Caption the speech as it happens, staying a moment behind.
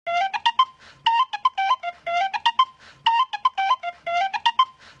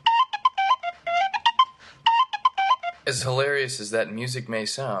As hilarious as that music may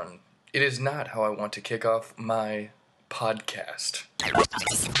sound, it is not how I want to kick off my podcast.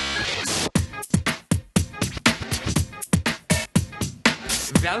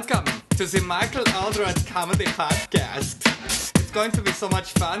 Welcome to the Michael Aldred Comedy Podcast. It's going to be so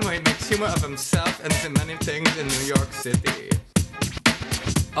much fun where he makes humor of himself and the many things in New York City.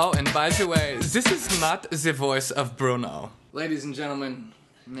 Oh, and by the way, this is not the voice of Bruno. Ladies and gentlemen,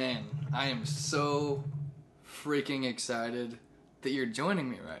 man, I am so freaking excited that you're joining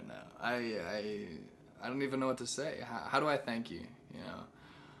me right now. I don't even know what to say. How do I thank you? You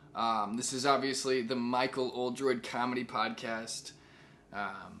know, this is obviously the Michael Aldred Comedy Podcast.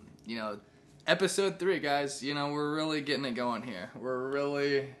 Episode 3, guys. You know, we're really getting it going here. We're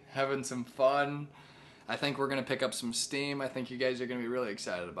really having some fun. I think we're gonna pick up some steam. I think you guys are gonna be really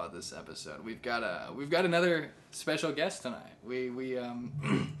excited about this episode. We've got another special guest tonight.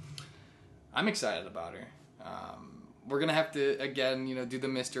 I'm excited about her. We're gonna have to again, do the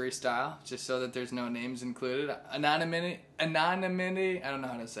mystery style, just so that there's no names included. Anonymity. I don't know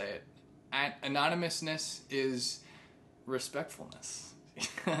how to say it. Anonymousness is respectfulness.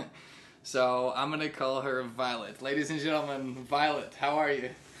 So I'm gonna call her Violet. Ladies and gentlemen, Violet, how are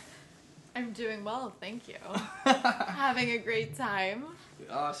you? I'm doing well, thank you. Having a great time.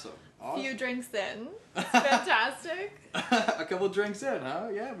 Awesome. Few drinks in. It's fantastic. A couple drinks in, huh?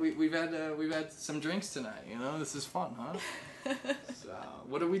 Yeah, we've had some drinks tonight. This is fun, huh? So,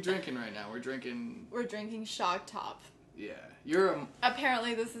 what are we drinking right now? We're drinking Shock Top. Yeah,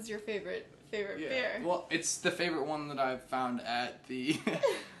 Apparently, this is your favorite beer. Well, it's the favorite one that I've found at the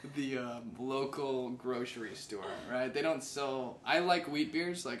local grocery store. Right? They don't sell. I like wheat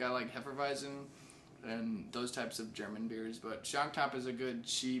beers, like I like Hefeweizen and those types of German beers. But Shock Top is a good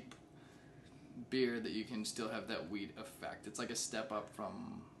cheap beer that you can still have that wheat effect. It's like a step up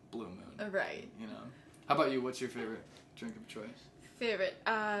from Blue Moon. Right. How about you? What's your favorite drink of choice?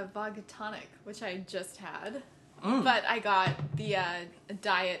 Vodka tonic, which I just had. But I got the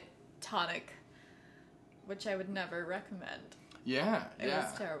diet tonic, which I would never recommend. Yeah, It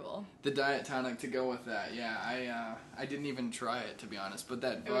was terrible. The diet tonic to go with that. Yeah, I didn't even try it, to be honest. But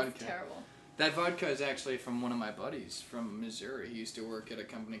that vodka. It was terrible. That vodka is actually from one of my buddies from Missouri. He used to work at a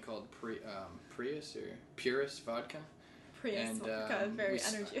company called Prius or Purus Vodka. Prius vodka, very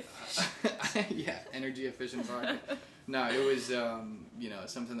energy efficient. Yeah, energy efficient vodka. No, it was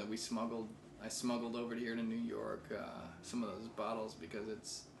something that we smuggled. I smuggled over here to New York some of those bottles because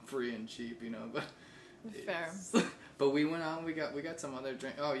it's free and cheap, But fair. But we went out. We got some other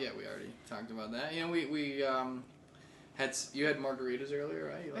drink. Oh yeah, we already talked about that. We you had margaritas earlier,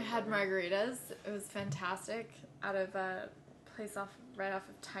 right? We had margaritas. It was fantastic. Out of a place right off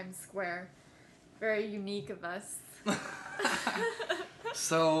of Times Square. Very unique of us.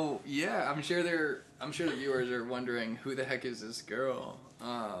 So yeah, I'm sure the viewers are wondering who the heck is this girl.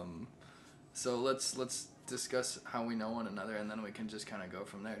 So let's discuss how we know one another, and then we can just kind of go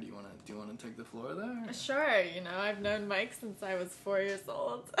from there. Do you want to take the floor there? Sure. I've known Mike since I was 4 years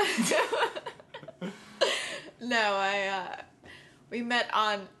old. No, we met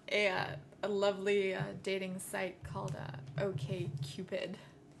on a lovely dating site called OkCupid.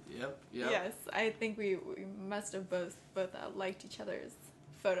 Yep. Yes, I think we must have both liked each other's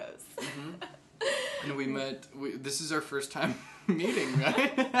photos. Mm-hmm. And we met. This is our first time meeting,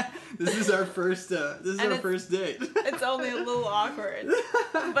 right? This is our first. First date. It's only a little awkward,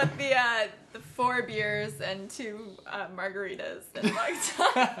 but the 4 beers and 2 margaritas and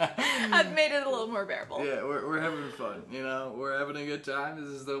have made it a little more bearable. Yeah, we're having fun. We're having a good time. This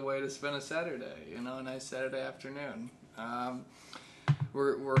is the way to spend a Saturday. A nice Saturday afternoon.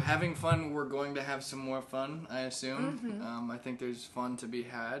 We're having fun. We're going to have some more fun, I assume. Mm-hmm. I think there's fun to be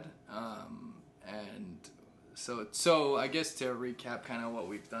had. And so I guess to recap kind of what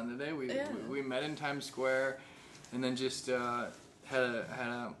we've done today, we met in Times Square, and then just had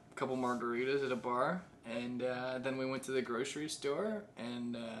a couple margaritas at a bar, and then we went to the grocery store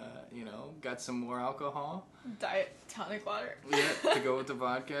and got some more alcohol. Diet tonic water. Yeah, to go with the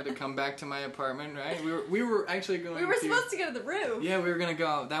vodka, to come back to my apartment, right? We were actually going We were supposed to go to the roof. Yeah, we were going to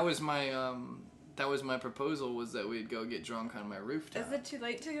go. That was my proposal, was that we'd go get drunk on my rooftop. Is it too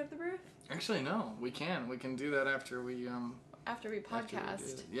late to go to the roof? Actually, no. We can do that after we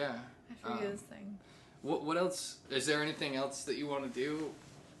podcast. Yeah. After we do this thing. What else? Is there anything else that you want to do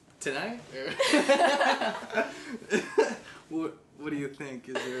tonight? What do you think?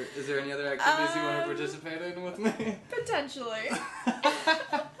 Is there any other activities you want to participate in with me? Potentially.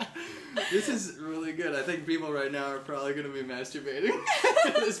 This is really good. I think people right now are probably going to be masturbating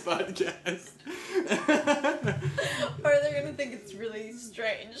to this podcast. Or they're going to think it's really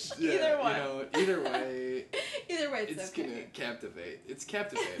strange. Yeah, Either way. Either way, It's okay. gonna captivate. It's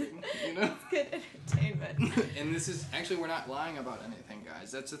captivating, you know? It's good entertainment. And this is, actually, we're not lying about anything,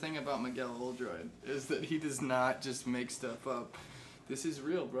 guys. That's the thing about Miguel Oldroyd, is that he does not just make stuff up. This is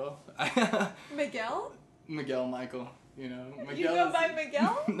real, bro. Miguel? Miguel Michael, you know? Miguel You go by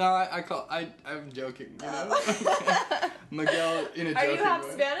Miguel? No, I'm joking, you know? Miguel in a Are joking you half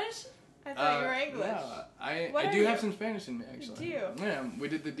way. Spanish? I thought you were English. No, What I are do have you? some Spanish in me, actually. You do? Yeah, we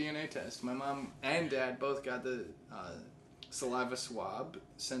did the DNA test. My mom and dad both got the saliva swab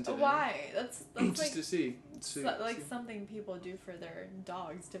sent it in. Why? That's Just like to see. like something people do for their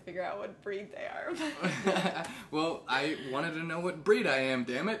dogs to figure out what breed they are. Well, I wanted to know what breed I am,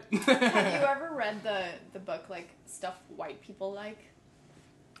 damn it. Have you ever read the book like Stuff White People Like?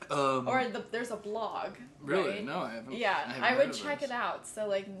 Or there's a blog. Really? Right? No, I haven't. Yeah, haven't I heard would of check those. it out. So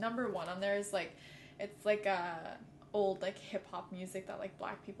like number 1 on there is like it's like old like hip hop music that like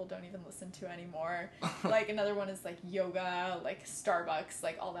black people don't even listen to anymore. Like another one is like yoga, like Starbucks,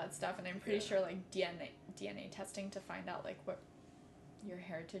 like all that stuff. And I'm pretty sure like DNA testing to find out like what your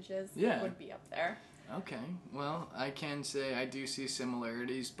heritage is would be up there. Okay, well, I can say I do see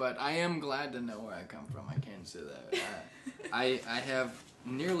similarities, but I am glad to know where I come from. I can say that. I have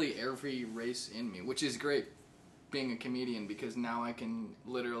nearly every race in me, which is great being a comedian because now I can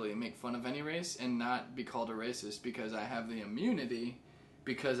literally make fun of any race and not be called a racist because I have the immunity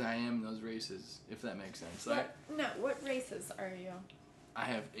because I am those races, if that makes sense. What races are you? I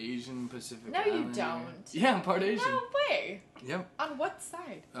have Asian, Pacific No, you Islander. don't. Yeah, I'm part Asian. No way. Yep. On what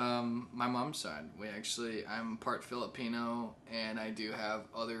side? My mom's side. I'm part Filipino, and I do have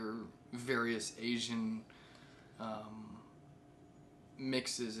other various Asian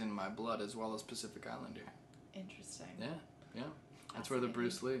mixes in my blood, as well as Pacific Islander. Interesting. Yeah. That's where the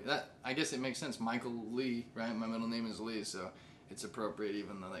Bruce Lee. I guess it makes sense. Michael Lee, right? My middle name is Lee, so it's appropriate,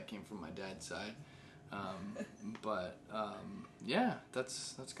 even though that came from my dad's side. Yeah,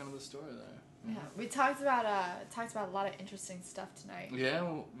 that's kind of the story there. Yeah, we talked about a lot of interesting stuff tonight. Yeah,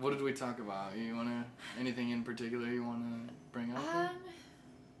 what did we talk about? Anything in particular you wanna bring up?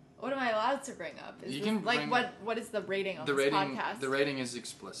 What am I allowed to bring up? You can bring what is the rating on the this rating. podcast? The rating is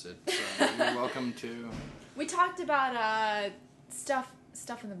explicit, so you're welcome to. We talked about stuff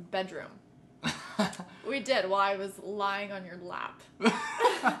in the bedroom. We did while I was lying on your lap.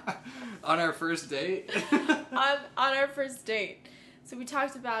 On our first date. on our first date. So we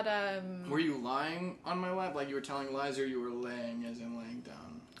talked about Were you lying on my lap, like you were telling lies, or you were laying, as in laying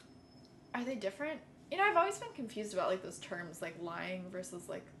down? Are they different? You know, I've always been confused about like those terms, like lying versus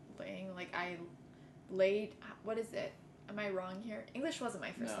like laying. Like I laid. What is it? Am I wrong here? English wasn't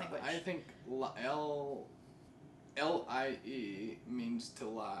my first language. I think L-I-E means to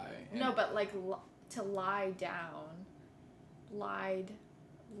lie. No, but like to lie down, lying.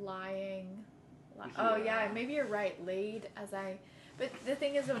 Oh yeah, maybe you're right. Laid as I. But the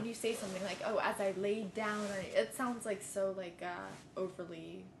thing is, when you say something like, "Oh, as I laid down," it sounds like so like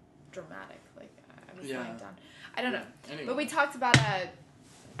overly dramatic. Like I was lying down. I don't know. Anyway. But we talked about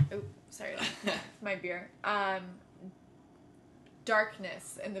oh, sorry, my beer.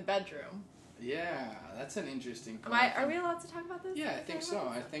 Darkness in the bedroom. Yeah, that's an interesting point. Are we allowed to talk about this? Yeah, I think so.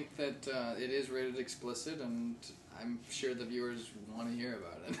 I think that it is rated explicit, and I'm sure the viewers want to hear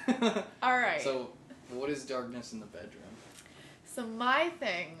about it. All right. So, what is darkness in the bedroom? So my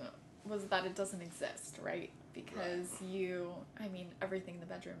thing was that it doesn't exist, right? Because everything in the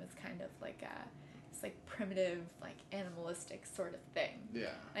bedroom is kind of like it's like primitive, like animalistic sort of thing. Yeah.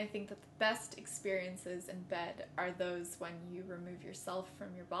 And I think that the best experiences in bed are those when you remove yourself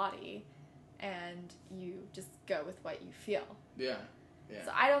from your body and you just go with what you feel. Yeah.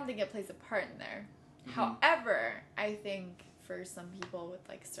 So I don't think it plays a part in there. Mm-hmm. However, I think for some people with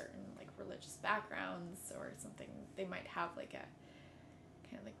like certain like religious backgrounds or something, they might have like a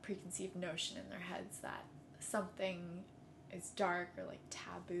kind of like preconceived notion in their heads that something is dark or like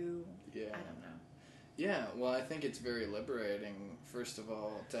taboo. Yeah. I don't know. Yeah, well, I think it's very liberating, first of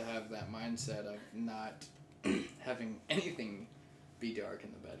all, to have that mindset of not having anything be dark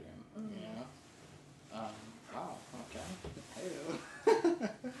in the bedroom, you know? Wow, okay.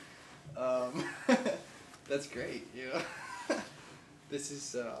 That's great, you know? This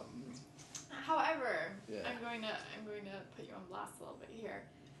is, However, Yeah. I'm going to put you on blast a little bit here.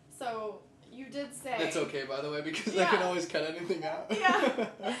 So you did say That's okay, by the way, because I Yeah. can always cut anything out. Yeah.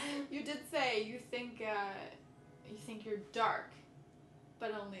 You did say you think you're dark,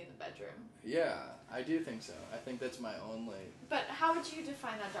 but only in the bedroom. Yeah, I do think so. I think that's my only... But how would you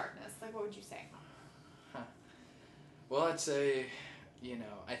define that darkness? Like, what would you say? Well, I'd say, you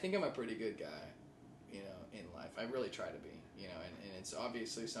know, I think I'm a pretty good guy. in life. I really try to be, and it's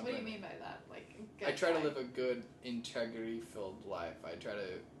obviously something. What do you mean by that? Like, good I try to guy. live a good, integrity-filled life. I try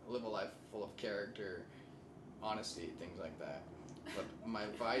to live a life full of character, honesty, things like that. But my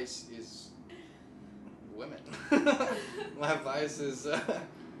vice is women. My vice is my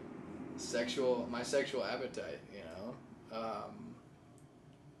sexual appetite,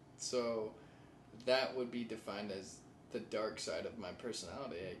 So that would be defined as the dark side of my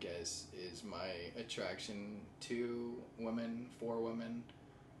personality, I guess, is my attraction to women, for women.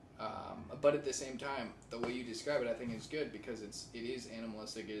 But at the same time, the way you describe it, I think is good because it is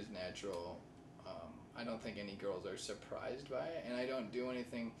animalistic, it is natural. I don't think any girls are surprised by it, and I don't do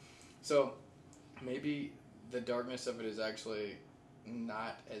anything. So maybe the darkness of it is actually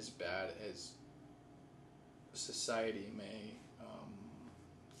not as bad as society may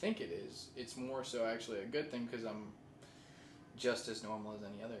think it is. It's more so actually a good thing because I'm just as normal as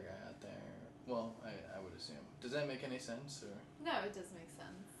any other guy out there. Well, I would assume. Does that make any sense? Or? No, it does make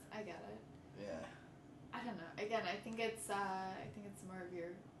sense. I get it. Yeah. I don't know. Again, I think it's more of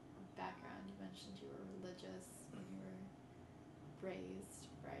your background. You mentioned you were religious when you were raised,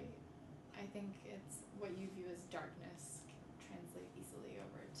 right? I think it's what you view as darkness can translate easily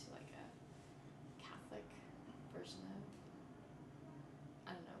over to like a Catholic version of,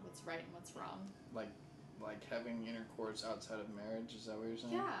 I don't know, what's right and what's wrong. Like having intercourse outside of marriage, is that what you're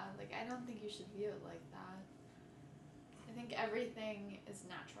saying? Yeah, like I don't think you should view it like that. I think everything is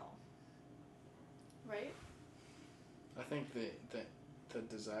natural. Right? I think the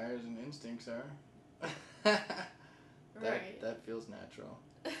desires and instincts are. Right. That feels natural.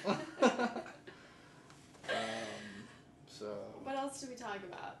 So. What else did we talk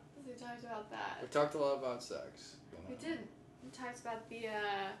about? We talked about that. We talked a lot about sex. We did. We talked about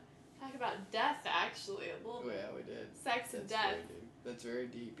death actually a little bit. Oh yeah, we did. Sex and death. That's very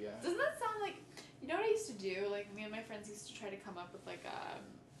deep. Yeah. Doesn't that sound like, you know what I used to do? Like me and my friends used to try to come up with like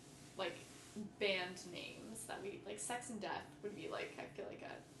band names that we like. Sex and Death would be like, I feel like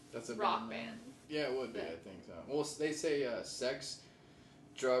That's a rock band. Yeah, it would be. Yeah. I think so. Well, they say sex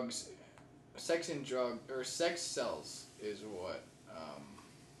sells is what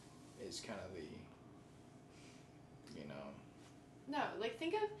is kind of the No, like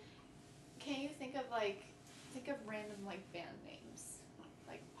think of random like band names,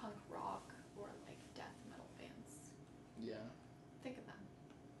 like punk rock or like death metal bands. Yeah. Think of them.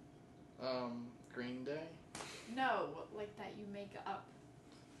 Green Day. No, like that you make up.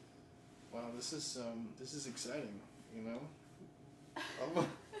 Wow, this is exciting.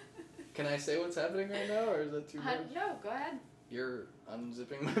 Can I say what's happening right now, or is that too much? No, go ahead. You're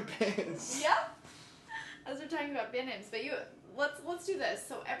unzipping my pants. Yep. As we're talking about band names, but let's do this.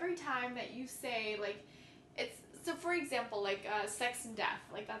 So every time that you say like, so for example, like Sex and Death,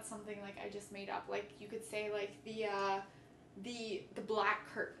 like that's something like I just made up. Like you could say like the black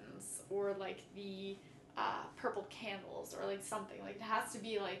curtains or like the purple candles or like something. Like it has to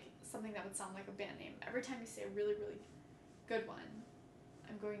be like something that would sound like a band name. Every time you say a really, really good one,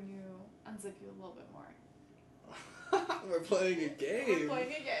 I'm going to unzip you a little bit more. We're playing a game. We're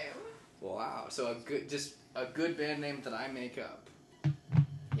playing a game. Wow. So a good band name that I make up.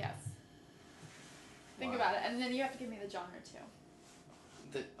 Yes. Think Wow. about it, and then you have to give me the genre too.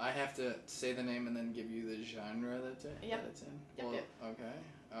 That I have to say the name and then give you the genre that's in. Yep. That it's in. Yep, Well, yep. Okay.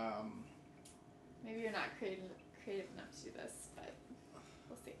 Maybe you're not creative enough to do this, but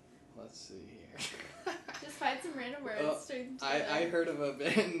we'll see. Let's see here. Just find some random words. String together. I heard of a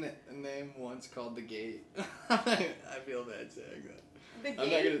band name once called The Gate. I feel bad saying that. The I'm not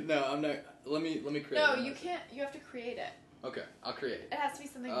game. gonna. No, I'm not. Let me create. No, it. you can't. You have to create it. Okay, I'll create it. It has to be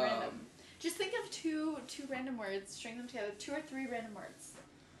something random. Just think of two random words, string them together. 2 or 3 random words.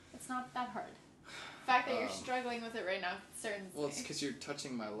 It's not that hard. The fact that you're struggling with it right now concerns Well, me. it's because you're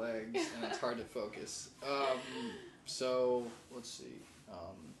touching my legs and it's hard to focus. So let's see.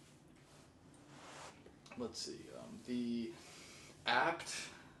 The apt.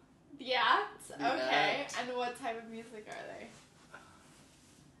 The act? The Okay. act. And what type of music are they?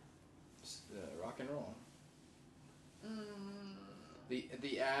 Rock and roll. Mm.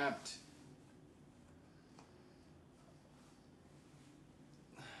 The apt.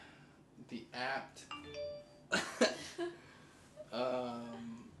 The apt.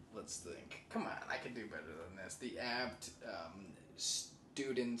 Let's think. Come on, I can do better than this. The apt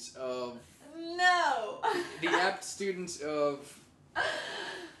students of. No! The apt students of.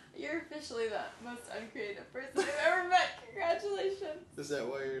 You're officially the most uncreative person I've ever met. Congratulations. Is that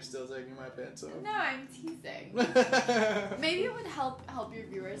why you're still taking my pants off? No, I'm teasing. Maybe it would help your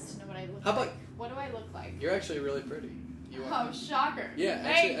viewers to know what I look How like. about- What do I look like? You're actually really pretty. You Oh, shocker. Yeah,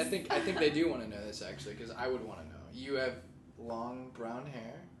 Thanks. actually, I think they do want to know this actually, because I would want to know. You have long brown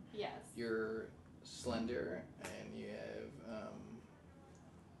hair. Yes. You're slender, and you have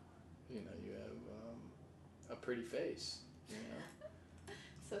you have a pretty face. You know.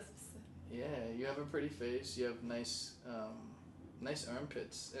 So specific. Yeah, you have a pretty face. You have nice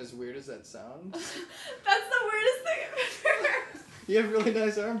armpits. As weird as that sounds. That's the weirdest thing I've ever heard. You have really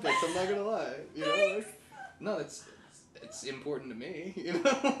nice armpits. I'm not gonna lie. You know, like, no, it's important to me. You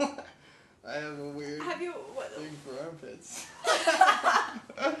know, I have a weird thing for armpits.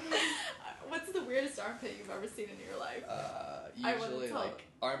 What's the weirdest armpit you've ever seen in your life? Usually like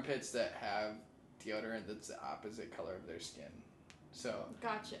armpits that have deodorant that's the opposite color of their skin. So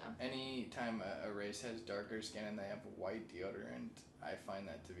Gotcha. anytime a race has darker skin and they have white deodorant, I find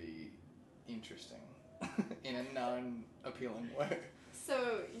that to be interesting in a non-appealing way.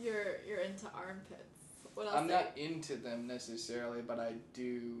 So you're into armpits. What else? I'm not into them necessarily, but I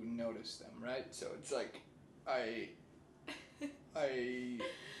do notice them, right? So it's like I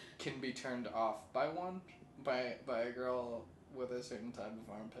can be turned off by a girl with a certain type of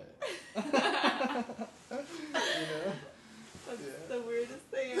armpit. You know? That's the weirdest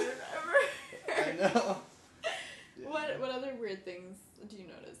thing I've ever heard. I know. Yeah. What other weird things do you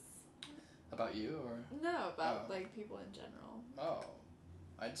notice? About you, or? No, about Oh. like people in general. Oh,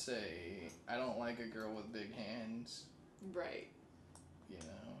 I'd say I don't like a girl with big hands. Right. You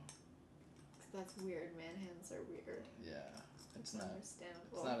know. 'Cause that's weird. Man hands are weird. Yeah, it's not. Understandable.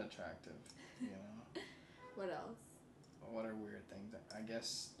 It's not attractive. You know. What else? What are weird things? I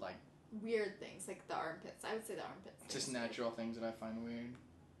guess like Weird things like the armpits. I would say the armpits. just is weird. natural things that I find weird.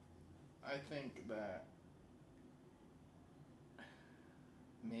 I think that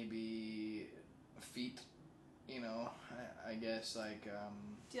maybe feet. You know, I guess like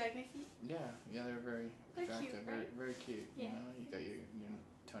Do you like my feet? yeah, they're very They're attractive, cute, very right? very cute. Yeah. You know, you got your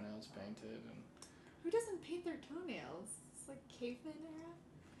toenails painted and Who doesn't paint their toenails? It's like caveman era.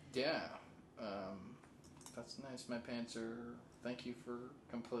 yeah, that's nice. My pants are. Thank you for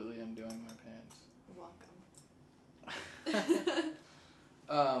completely undoing my pants. Welcome.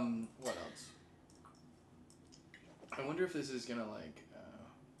 What else? I wonder if this is gonna like.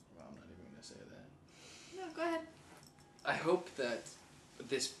 Well, I'm not even gonna say that. No, go ahead. I hope that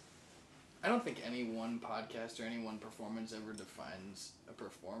this. I don't think any one podcast or any one performance ever defines a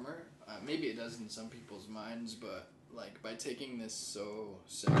performer. Maybe it does in some people's minds, but like by taking this so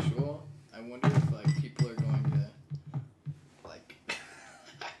sexual, I wonder if like people are going to like,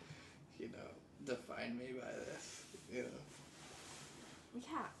 define me by this. You know.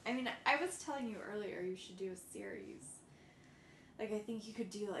 Yeah, I mean, I was telling you earlier you should do a series. Like, I think you could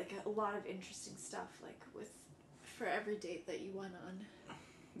do, like, a lot of interesting stuff, like, for every date that you went on.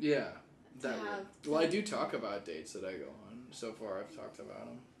 Yeah. To That have- would. Well, I do talk about dates that I go on. So far, I've talked about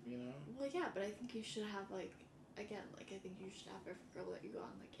them. You know. Well, yeah, but I think you should have, like, again, like, I think you should have every girl that you go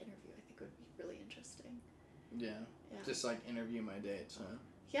on, like, interview. I think it would be really interesting. Yeah. Yeah. Just like interview my dates, huh?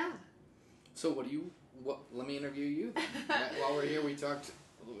 Yeah. So let me interview you then. While we're here, we talked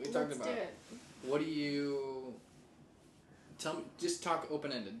Let's about do it. what do you tell me, just talk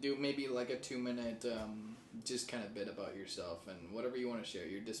open-ended. Do maybe like a 2-minute just kind of bit about yourself and whatever you want to share,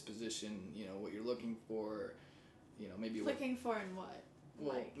 your disposition, what you're looking for, maybe Looking for in what?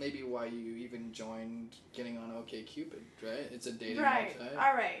 maybe why you even joined getting on OkCupid, right? It's a dating Right. website.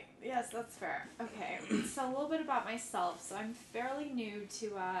 All right. Yes, that's fair. Okay. So a little bit about myself. So I'm fairly new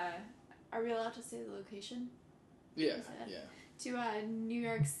to. Are we allowed to say the location? Yeah, Is it? yeah. To New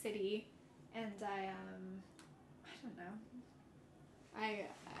York City, and I don't know.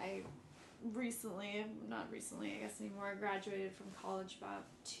 I recently, not recently, I guess anymore, graduated from college about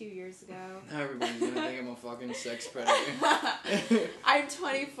 2 years ago. Now everybody's gonna think I'm a fucking sex predator. I'm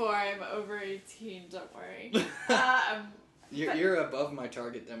 24. I'm over 18. Don't worry. You're above my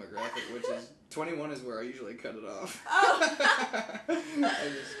target demographic, which is 21 is where I usually cut it off. Oh. I'm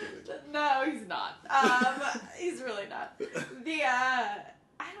just kidding. No, he's not. He's really not.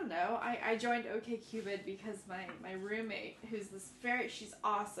 I don't know. I joined OkCupid because my roommate, who's she's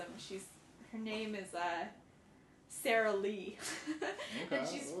awesome. Her name is Sarah Lee, and Okay.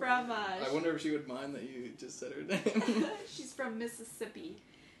 she's from. I wonder if she would mind that you just said her name. She's from Mississippi.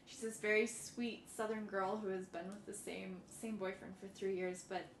 She's this very sweet Southern girl who has been with the same boyfriend for 3 years,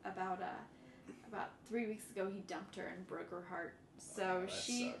 but about 3 weeks ago he dumped her and broke her heart. So That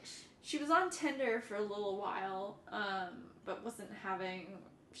she sucks. was on Tinder for a little while, but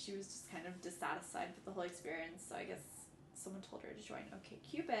she was just kind of dissatisfied with the whole experience. So I guess someone told her to join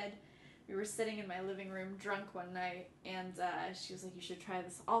OkCupid. We were sitting in my living room drunk one night, and she was like, "You should try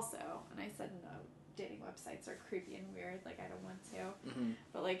this also." And I said, dating websites are creepy and weird. Like, I don't want to. Mm-hmm.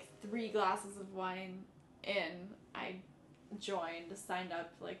 But, like, 3 glasses of wine in, I joined, signed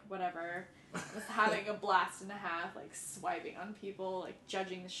up, like, whatever. Was having a blast and a half, like, swiping on people, like,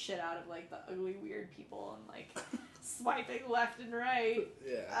 judging the shit out of, like, the ugly, weird people, and, like, swiping left and right.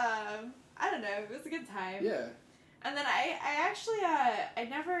 Yeah. I don't know. It was a good time. Yeah. And then I actually, I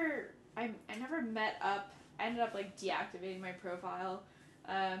never met up. I ended up, like, deactivating my profile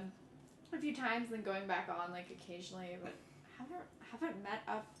a few times, and then going back on, like, occasionally, but haven't met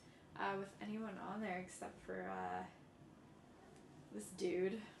up with anyone on there except for this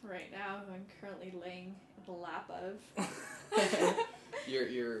dude right now who I'm currently laying in the lap of. Your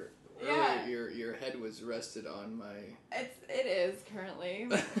Yeah. your head was rested on my. It is currently.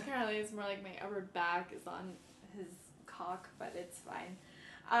 Currently, it's more like my upper back is on his cock, but it's fine.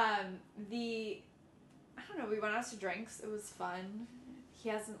 I don't know. We went out to drinks. It was fun. He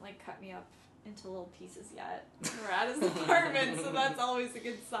hasn't like cut me up into little pieces yet. We're at his apartment, so that's always a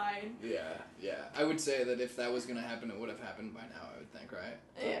good sign. Yeah. I would say that if that was gonna happen, it would have happened by now. I would think, right?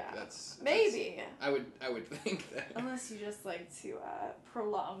 Yeah. That's Maybe. I would think that. Unless you just like to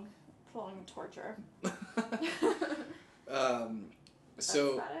prolong torture. So That's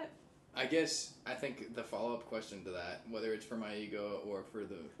about it. I think the follow-up question to that, whether it's for my ego or for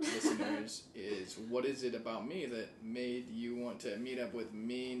the listeners, is what is it about me that made you want to meet up with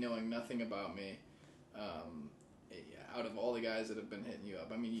me knowing nothing about me, out of all the guys that have been hitting you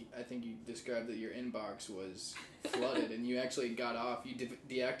up? I mean, I think you described that your inbox was flooded and you actually got off, you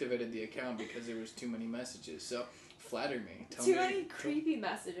deactivated the account because there was too many messages, so flatter me. Too many creepy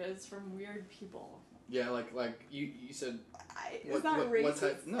messages from weird people. Yeah, like you said. Is that racist? What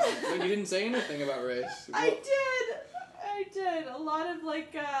type? No, you didn't say anything about race. I did. A lot of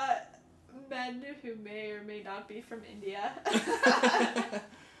like men who may or may not be from India, and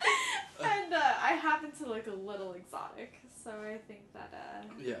I happen to look a little exotic, so I think that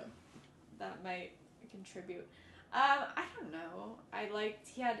that might contribute. I don't know. I liked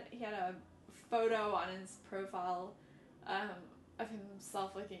he had a photo on his profile. Of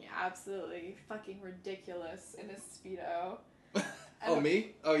himself looking absolutely fucking ridiculous in a Speedo. Oh,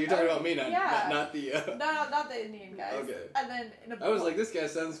 me? Oh, you're talking about me, not the. No, not the Indian guys. Okay. And then in a I was like, this guy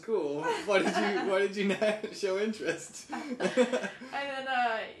sounds cool. Why did you not show interest? And then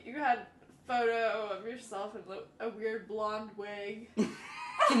you had a photo of yourself in a weird blonde wig. Can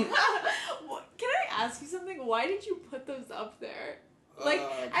I ask you something? Why did you put those up there? Like,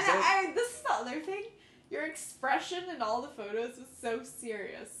 and this is the other thing. Your expression in all the photos was so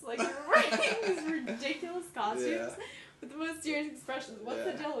serious. Like, you're wearing these ridiculous costumes with the most serious expressions. What's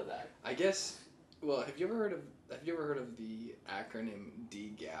the deal with that? I guess. Well, have you ever heard of the acronym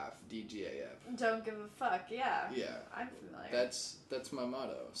DGAF? DGAF. Don't give a fuck. Yeah. Yeah. I'm familiar. That's my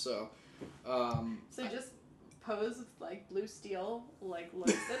motto. So. So just pose with like blue steel, like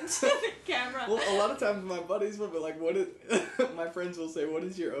looks into the camera. Well, a lot of times my buddies will be like, my friends will say, what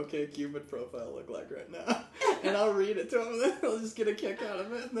does your OkCupid profile look like right now? And I'll read it to them and then they'll just get a kick out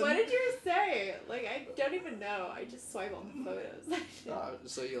of it. And then, what did yours say? Like, I don't even know. I just swipe on the photos.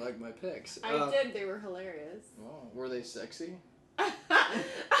 So you like my pics. I did. They were hilarious. Oh, were they sexy?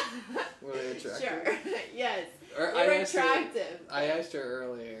 Were they attractive? Sure. Yes. Or They were attractive. I asked her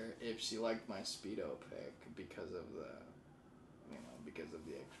earlier if she liked my Speedo pic because of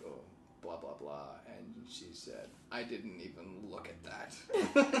the actual blah blah blah, and she said, I didn't even look at that.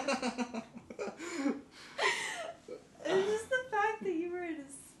 It was just the fact that you were in a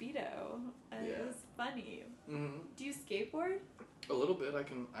Speedo, and it was funny. Mm-hmm. Do you skateboard? A little bit. I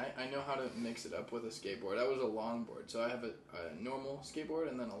know how to mix it up with a skateboard. I was a longboard, so I have a normal skateboard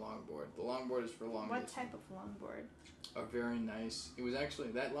and then a longboard. The longboard is for long distance. What type of longboard? A very nice. It was actually,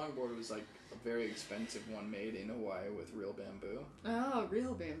 that longboard was like a very expensive one made in Hawaii with real bamboo. Oh,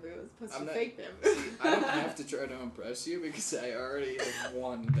 real bamboo as opposed to fake bamboo. See, I don't have to try to impress you because I already have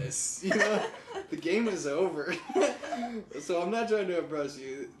won this. You know, the game is over. So I'm not trying to impress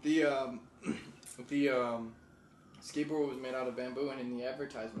you. The skateboard was made out of bamboo, and in the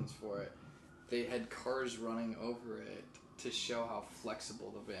advertisements for it, they had cars running over it to show how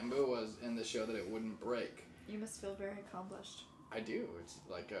flexible the bamboo was and to show that it wouldn't break. You must feel very accomplished. I do. It's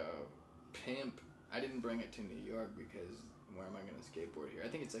like a pimp. I didn't bring it to New York because where am I going to skateboard here? I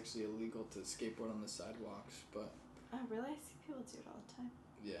think it's actually illegal to skateboard on the sidewalks, but... Oh, really? I see people do it all the time.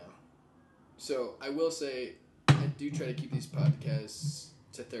 Yeah. So, I will say, I do try to keep these podcasts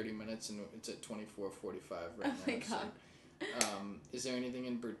to 30 minutes, and it's at 24:45 right now. Oh my god. So, is there anything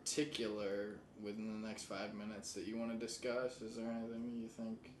in particular within the next 5 minutes that you want to discuss? Is there anything you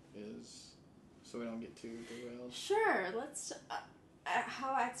think is... So we don't get too derailed? Sure, let's...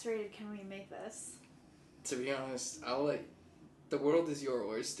 how X-rated can we make this? To be honest, the world is your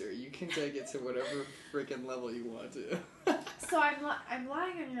oyster. You can take it to whatever freaking level you want to. So I'm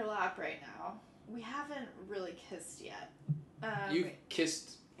lying on your lap right now. We haven't really kissed yet. You've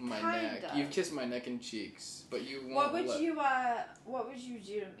kissed my neck. Kinda. You've kissed my neck and cheeks, but you won't. What would you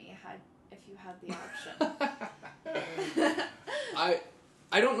do to me if you had the option?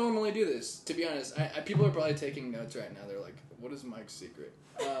 I don't normally do this, to be honest. People are probably taking notes right now. They're like, "What is Mike's secret?"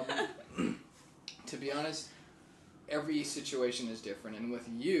 To be honest, every situation is different, and with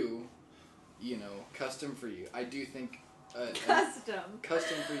you, custom for you. I do think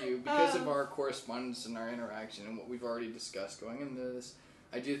custom for you because of our correspondence and our interaction and what we've already discussed going into this.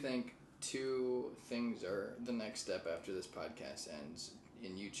 I do think 2 things are the next step after this podcast ends,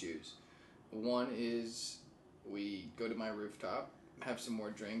 and you choose. One is we go to my rooftop, have some more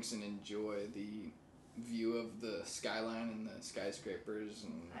drinks, and enjoy the view of the skyline and the skyscrapers,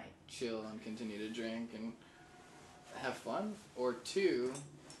 and chill and continue to drink and have fun. Or 2,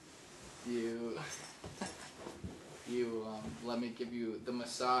 you let me give you the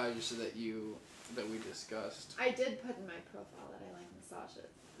massage that we discussed. I did put in my profile that I like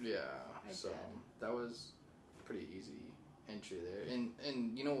massages. Yeah, I so did. that was pretty easy entry there. And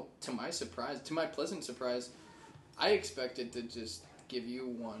to my pleasant surprise, I expected to just give you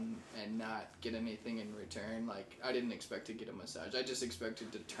one and not get anything in return. Like, I didn't expect to get a massage. I just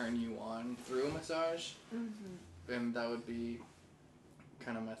expected to turn you on through a massage. Mm-hmm. And that would be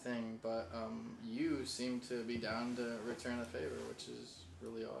kind of my thing. But you seem to be down to return a favor, which is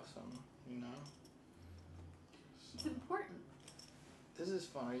really awesome, It's important. This is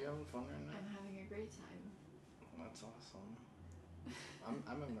fun. Are you having fun right now? I'm having a great time. That's awesome. I'm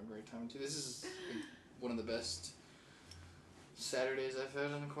having a great time too. This is one of the best Saturdays I've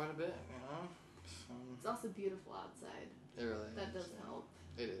had in quite a bit, So, It's also beautiful outside. it really That is. does help.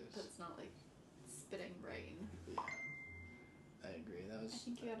 It is. But it's not like spitting rain. Yeah. I agree. That I was.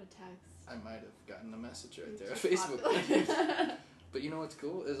 think you got a text. I might have gotten a message right You there. just Facebook. popped- But you know what's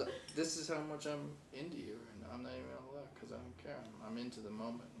cool is this is how much I'm into you right now. I'm not even gonna look because I don't care. I'm into the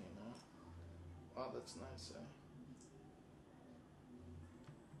moment. Wow, that's nice.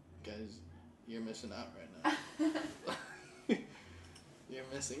 Guys, you're missing out right now. You're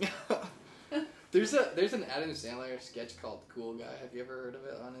missing out. There's an Adam Sandler sketch called Cool Guy. Have you ever heard of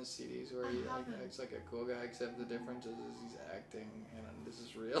it on his CDs where he acts like a cool guy, except the difference is he's acting and this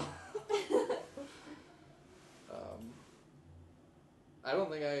is real. I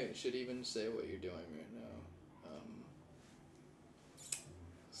don't think I should even say what you're doing right now.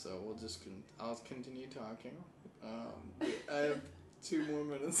 So I'll continue talking. I have 2 more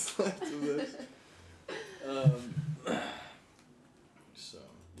minutes left of this. So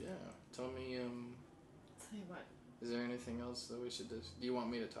yeah, tell me. Tell you what. Is there anything else that we should do you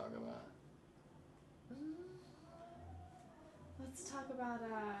want me to talk about? Let's talk about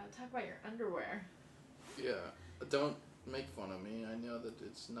your underwear. Yeah, don't make fun of me. I know that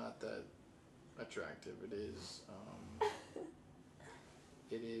it's not that attractive. It is.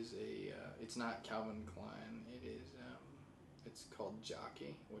 It is it's not Calvin Klein. It is. It's called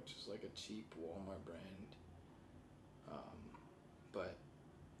Jockey, which is like a cheap Walmart brand. But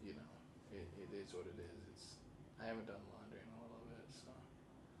it is what it is. I haven't done laundry in a little bit, so.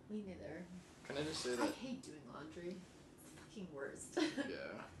 Me neither. Can I just say I that? hate doing laundry. It's the fucking worst.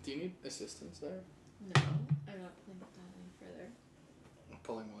 Yeah. Do you need assistance there? No, I'm not pulling it down any further.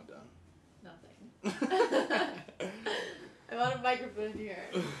 Pulling what down? Nothing. I want a microphone here.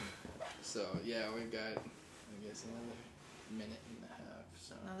 So yeah, we've got, I guess, another minute and a half.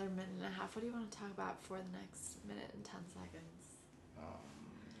 So. Another minute and a half. What do you want to talk about for the next minute and 10 seconds?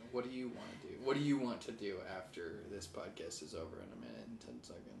 What do you want to do? What do you want to do after this podcast is over in a minute and 10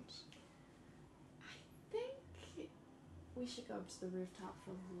 seconds? I think we should go up to the rooftop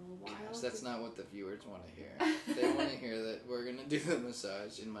for a little while. Gosh, that's not what the viewers want to hear. They want to hear that we're going to do the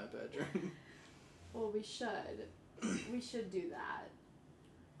massage in my bedroom. Well, we should. We should do that.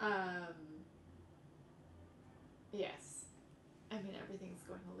 Yes. I mean, everything's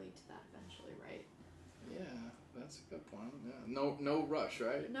going to lead to that eventually, right? Yeah, that's a good point. Yeah. No rush,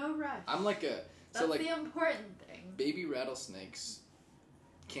 right? No rush. I'm like a... That's so like, the important thing. baby rattlesnakes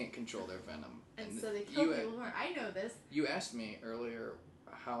can't control their venom. And so they kill people more. I know this. You asked me earlier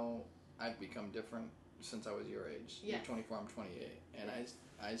how I've become different since I was your age. Yes. You're 24, I'm 28. And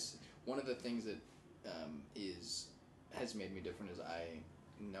I one of the things that has made me different is I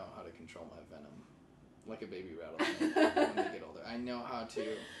know how to control my venom. Like a baby rattlesnake when they get older. I know how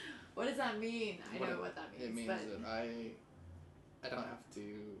to... What does that mean? I know what that means. It means that I don't have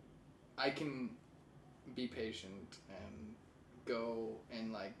to... I can be patient and go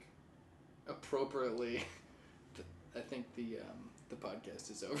and, like, appropriately. I think the podcast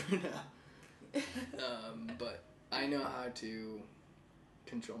is over now. But I know how to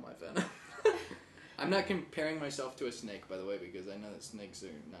control my venom. I'm not comparing myself to a snake, by the way, because I know that snakes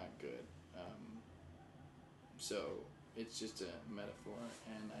are not good. So it's just a metaphor,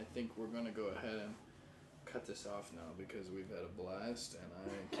 and I think we're gonna go ahead and cut this off now because we've had a blast,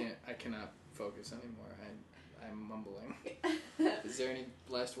 and I cannot focus anymore. I'm mumbling. Is there any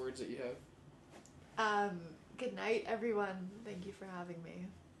last words that you have? Good night, everyone. Thank you for having me.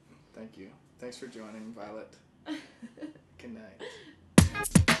 Thank you. Thanks for joining, Violet. Good night.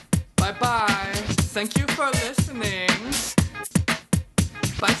 Bye-bye. Thank you for listening.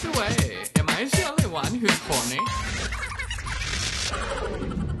 By the way, am I the only one who's horny?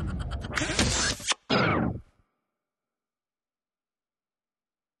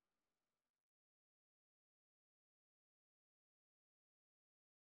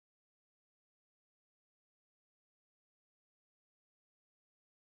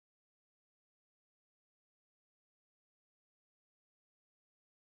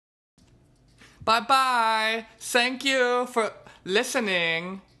 Bye-bye. Thank you for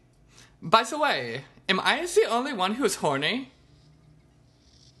listening. By the way, am I the only one who's horny?